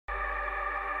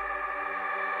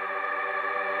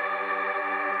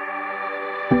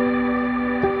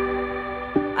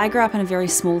I grew up in a very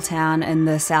small town in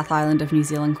the South Island of New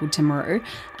Zealand called Timaru,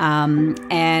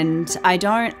 and I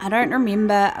don't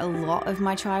remember a lot of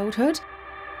my childhood.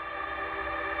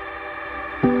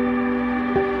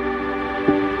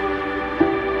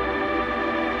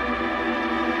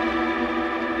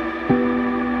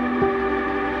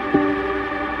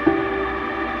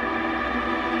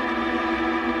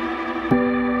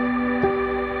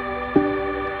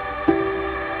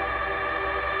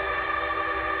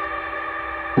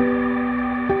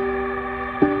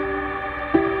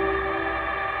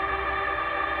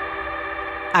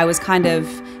 I was kind of,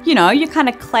 your kind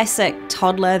of classic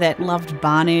toddler that loved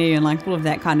Barney and like all of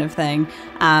that kind of thing.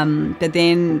 But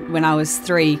then when I was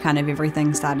 3, kind of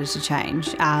everything started to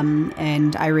change.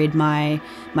 And I read my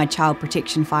child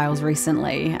protection files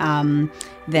recently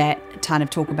that kind of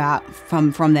talk about,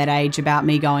 from that age, about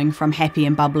me going from happy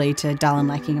and bubbly to dull and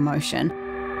lacking emotion.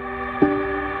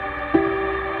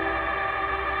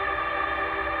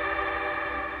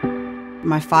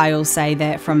 My files say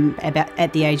that from about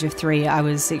at the age of 3, I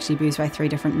was sexually abused by 3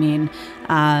 different men.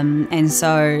 And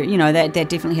so, that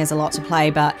definitely has a lot to play.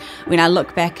 But when I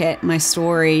look back at my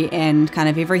story and kind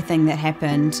of everything that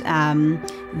happened,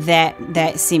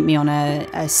 that sent me on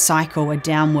a cycle, a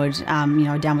downward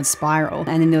spiral.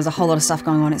 And then there was a whole lot of stuff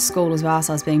going on at school as well.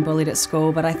 So I was being bullied at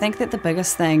school. But I think that the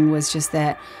biggest thing was just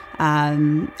that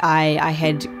I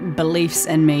had beliefs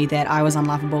in me that I was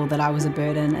unlovable, that I was a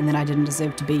burden, and that I didn't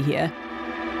deserve to be here.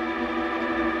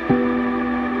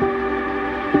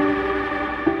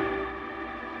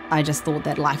 I just thought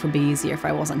that life would be easier if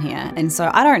I wasn't here. And so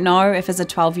I don't know if as a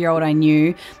 12-year-old I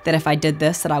knew that if I did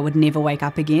this that I would never wake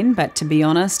up again, but to be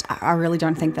honest, I really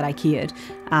don't think that I cared.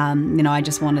 I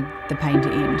just wanted the pain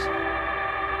to end.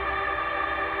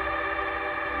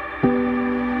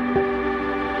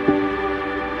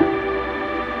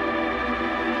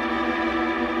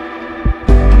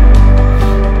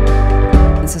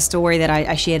 It's a story that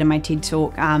I shared in my TED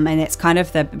Talk, and it's kind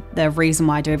of the reason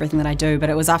why I do everything that I do. But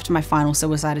it was after my final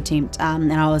suicide attempt,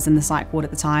 and I was in the psych ward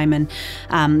at the time,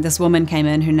 and this woman came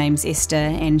in, her name's Esther,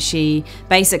 and she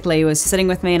basically was sitting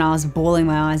with me, and I was bawling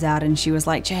my eyes out, and she was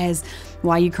like, "Jazz,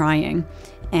 why are you crying?"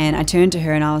 And I turned to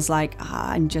her and I was like,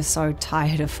 "I'm just so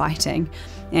tired of fighting."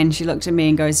 And she looked at me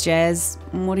and goes, "Jazz,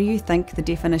 what do you think the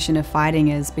definition of fighting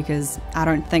is? Because I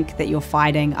don't think that you're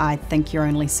fighting, I think you're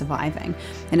only surviving.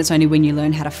 And it's only when you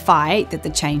learn how to fight that the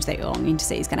change that you're longing to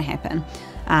see is going to happen."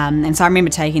 And so I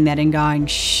remember taking that and going,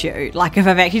 shoot, like if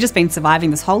I've actually just been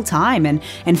surviving this whole time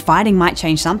and fighting might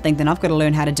change something, then I've got to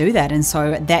learn how to do that. And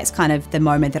so that's kind of the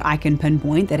moment that I can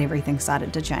pinpoint that everything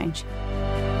started to change.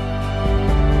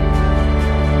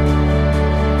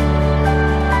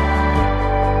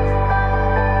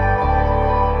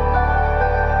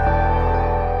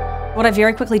 What I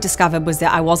very quickly discovered was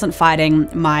that I wasn't fighting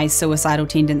my suicidal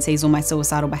tendencies or my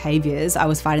suicidal behaviours. I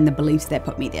was fighting the beliefs that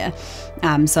put me there.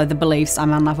 So the beliefs,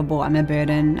 I'm unlovable, I'm a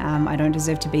burden, I don't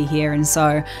deserve to be here. And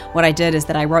so what I did is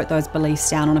that I wrote those beliefs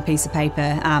down on a piece of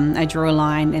paper. I drew a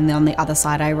line, and then on the other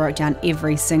side I wrote down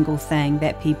every single thing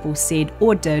that people said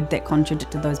or did that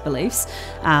contradicted those beliefs.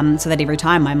 So that every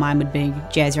time my mind would be,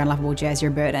 "Jazz, you're unlovable, Jazz,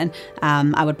 you're a burden,"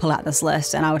 I would pull out this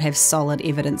list and I would have solid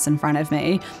evidence in front of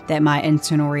me that my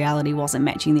internal reality wasn't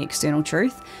matching the external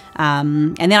truth.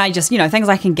 And then I just, things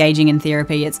like engaging in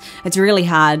therapy, it's really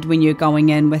hard when you're going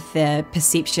in with the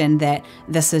perception that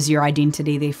this is your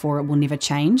identity, therefore it will never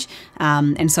change.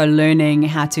 And so learning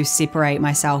how to separate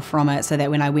myself from it, so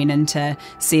that when I went in to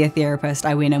see a therapist,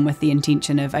 I went in with the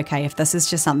intention of, okay, if this is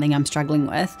just something I'm struggling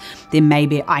with, then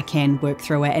maybe I can work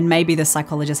through it. And maybe the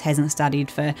psychologist hasn't studied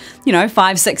for,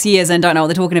 5-6 years and don't know what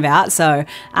they're talking about. So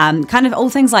kind of all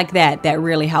things like that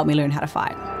really helped me learn how to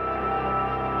fight.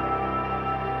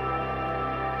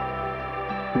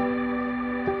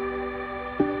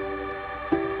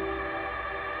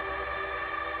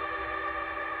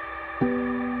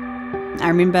 I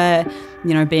remember,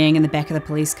 being in the back of the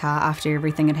police car after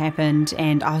everything had happened,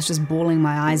 and I was just bawling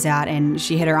my eyes out, and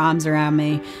she had her arms around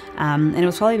me. And it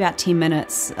was probably about 10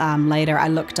 minutes later, I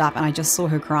looked up and I just saw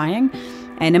her crying.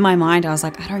 And in my mind, I was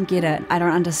like, I don't get it. I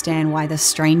don't understand why this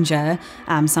stranger,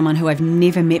 someone who I've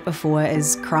never met before,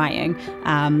 is crying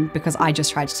because I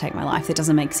just tried to take my life. That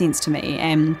doesn't make sense to me.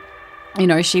 And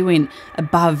she went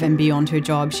above and beyond her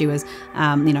job. She was,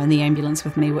 in the ambulance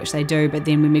with me, which they do. But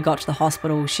then when we got to the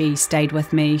hospital, she stayed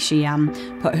with me. She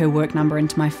put her work number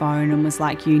into my phone and was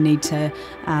like, you need to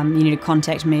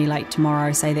contact me like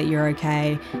tomorrow, say that you're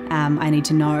okay. I need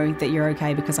to know that you're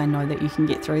okay because I know that you can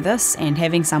get through this. And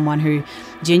having someone who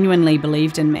genuinely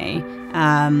believed in me,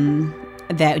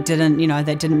 that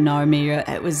didn't know me,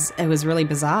 it was really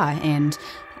bizarre. And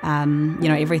you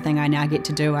know, everything I now get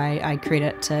to do, I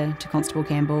credit to Constable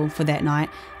Campbell for that night,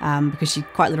 because she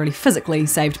quite literally physically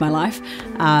saved my life.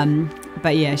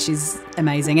 But yeah, she's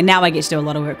amazing. And now I get to do a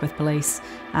lot of work with police.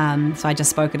 So I just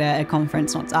spoke at a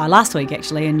conference last week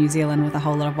actually in New Zealand with a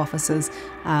whole lot of officers.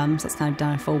 So it's kind of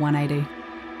done a full 180.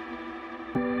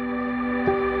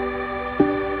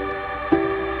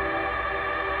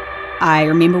 I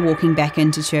remember walking back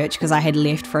into church because I had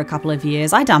left for a couple of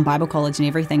years. I'd done Bible college and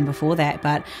everything before that,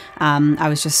 but I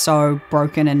was just so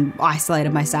broken and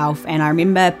isolated myself. And I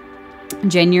remember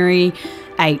January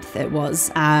 8th it was,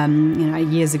 you know,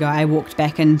 years ago, I walked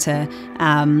back into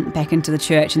the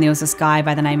church, and there was this guy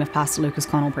by the name of Pastor Lucas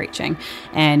Connell preaching,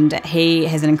 and he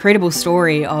has an incredible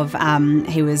story of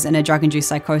he was in a drug-induced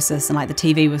psychosis, and like the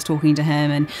TV was talking to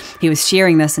him, and he was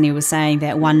sharing this, and he was saying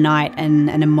that one night in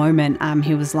a moment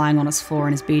he was lying on his floor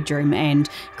in his bedroom and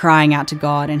crying out to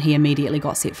God, and he immediately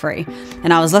got set free.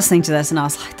 And I was listening to this and I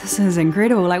was like, this is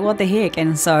incredible, like what the heck?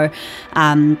 And so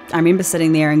I remember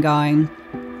sitting there and going,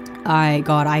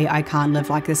 God, I can't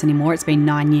live like this anymore. It's been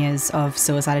 9 years of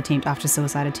suicide attempt after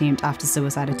suicide attempt after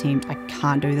suicide attempt. I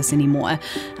can't do this anymore.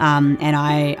 And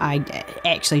I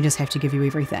actually just have to give you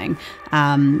everything,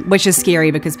 which is scary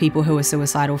because people who are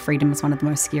suicidal, freedom is one of the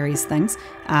most scariest things,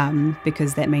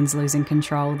 because that means losing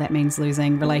control. That means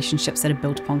losing relationships that are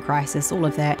built upon crisis, all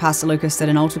of that. Pastor Lucas did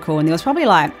an altar call, and there was probably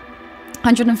like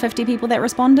 150 people that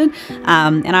responded,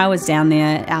 and I was down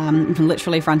there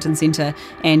literally front and centre,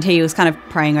 and he was kind of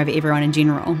praying over everyone in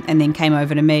general, and then came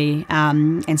over to me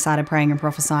and started praying and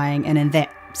prophesying, and in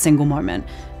that single moment,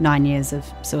 9 years of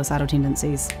suicidal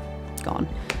tendencies gone.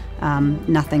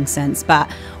 Nothing since.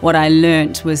 But what I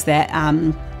learnt was that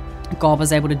God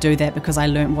was able to do that because I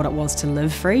learnt what it was to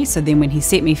live free. So then when he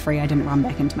set me free, I didn't run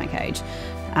back into my cage.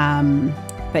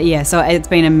 But yeah, so it's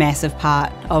been a massive part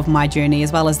of my journey,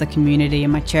 as well as the community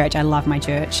and my church. I love my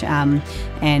church, and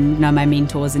you know, my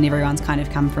mentors and everyone's kind of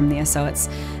come from there. So it's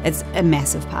a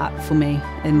massive part for me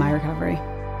in my recovery.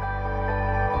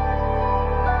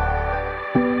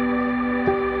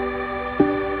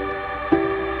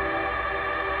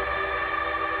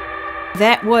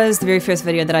 That was the very first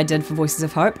video that I did for Voices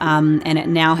of Hope, and it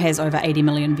now has over 80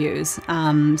 million views.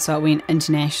 So it went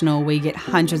international. We get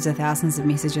hundreds of thousands of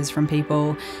messages from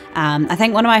people. I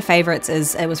think one of my favorites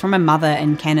it was from a mother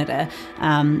in Canada,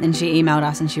 and she emailed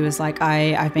us and she was like,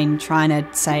 I've been trying to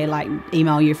say, like,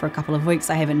 email you for a couple of weeks.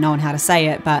 I haven't known how to say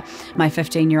it, but my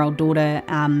 15-year-old daughter,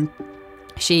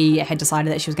 she had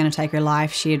decided that she was going to take her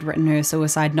life. She had written her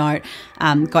suicide note,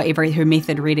 got her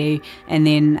method ready, and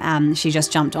then she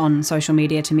just jumped on social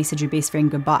media to message her best friend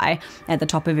goodbye. At the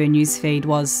top of her newsfeed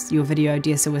was your video,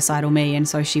 Dear Suicidal Me, and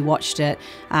so she watched it,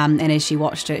 and as she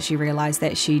watched it, she realised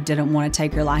that she didn't want to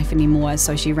take her life anymore,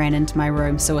 so she ran into my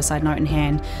room, suicide note in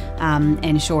hand,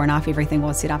 and sure enough, everything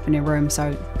was set up in her room.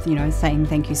 So, you know, saying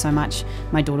thank you so much.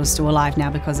 My daughter's still alive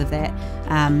now because of that,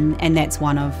 and that's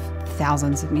one of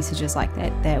thousands of messages like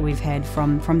that we've had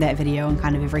from that video, and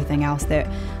kind of everything else that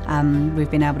we've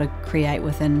been able to create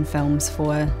within films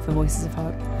for Voices of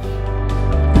Hope.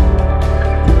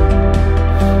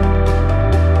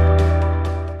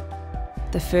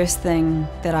 The first thing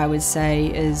that I would say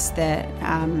is that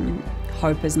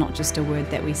hope is not just a word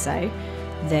that we say,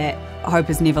 that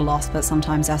hope is never lost, but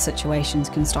sometimes our situations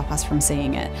can stop us from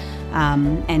seeing it.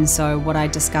 And so what I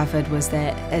discovered was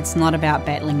that it's not about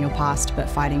battling your past, but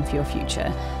fighting for your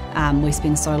future. We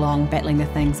spend so long battling the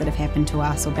things that have happened to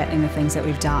us or battling the things that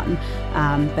we've done,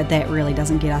 but that really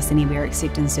doesn't get us anywhere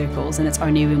except in circles. And it's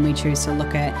only when we choose to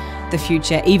look at the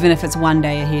future, even if it's one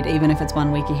day ahead, even if it's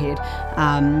 1 week ahead,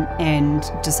 and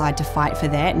decide to fight for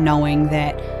that, knowing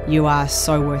that you are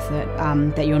so worth it,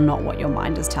 that you're not what your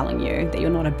mind is telling you, that you're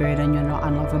not a burden, you're not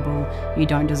unlovable, you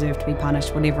don't deserve to be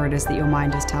punished. Whatever it is that your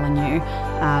mind is telling you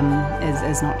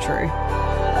is not true.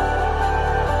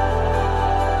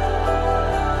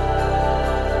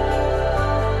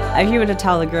 If you were to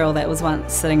tell the girl that was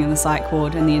once sitting in the psych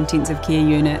ward in the intensive care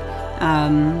unit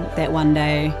that one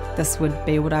day this would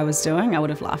be what I was doing, I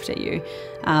would have laughed at you.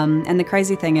 And the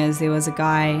crazy thing is, there was a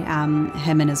guy,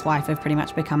 him and his wife have pretty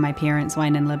much become my parents,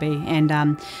 Wayne and Libby,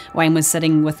 and Wayne was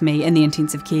sitting with me in the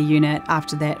intensive care unit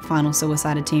after that final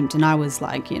suicide attempt, and I was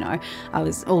like, you know, I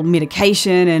was all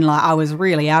medication and like I was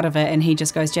really out of it, and he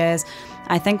just goes, Jazz,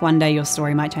 I think one day your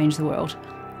story might change the world.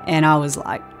 And I was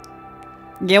like,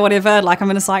 yeah, whatever, like I'm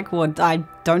in a psych ward. I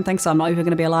don't think so. I'm not even going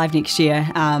to be alive next year.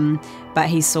 But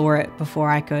he saw it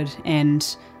before I could.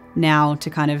 And now to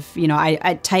kind of, you know,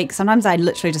 sometimes I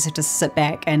literally just have to sit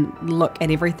back and look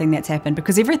at everything that's happened,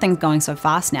 because everything's going so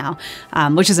fast now,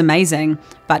 which is amazing.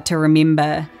 But to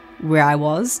remember where I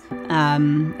was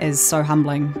is so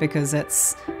humbling, because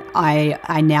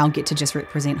I now get to just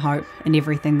represent hope in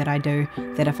everything that I do,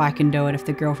 that if I can do it, if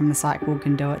the girl from the psych ward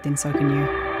can do it, then so can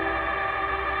you.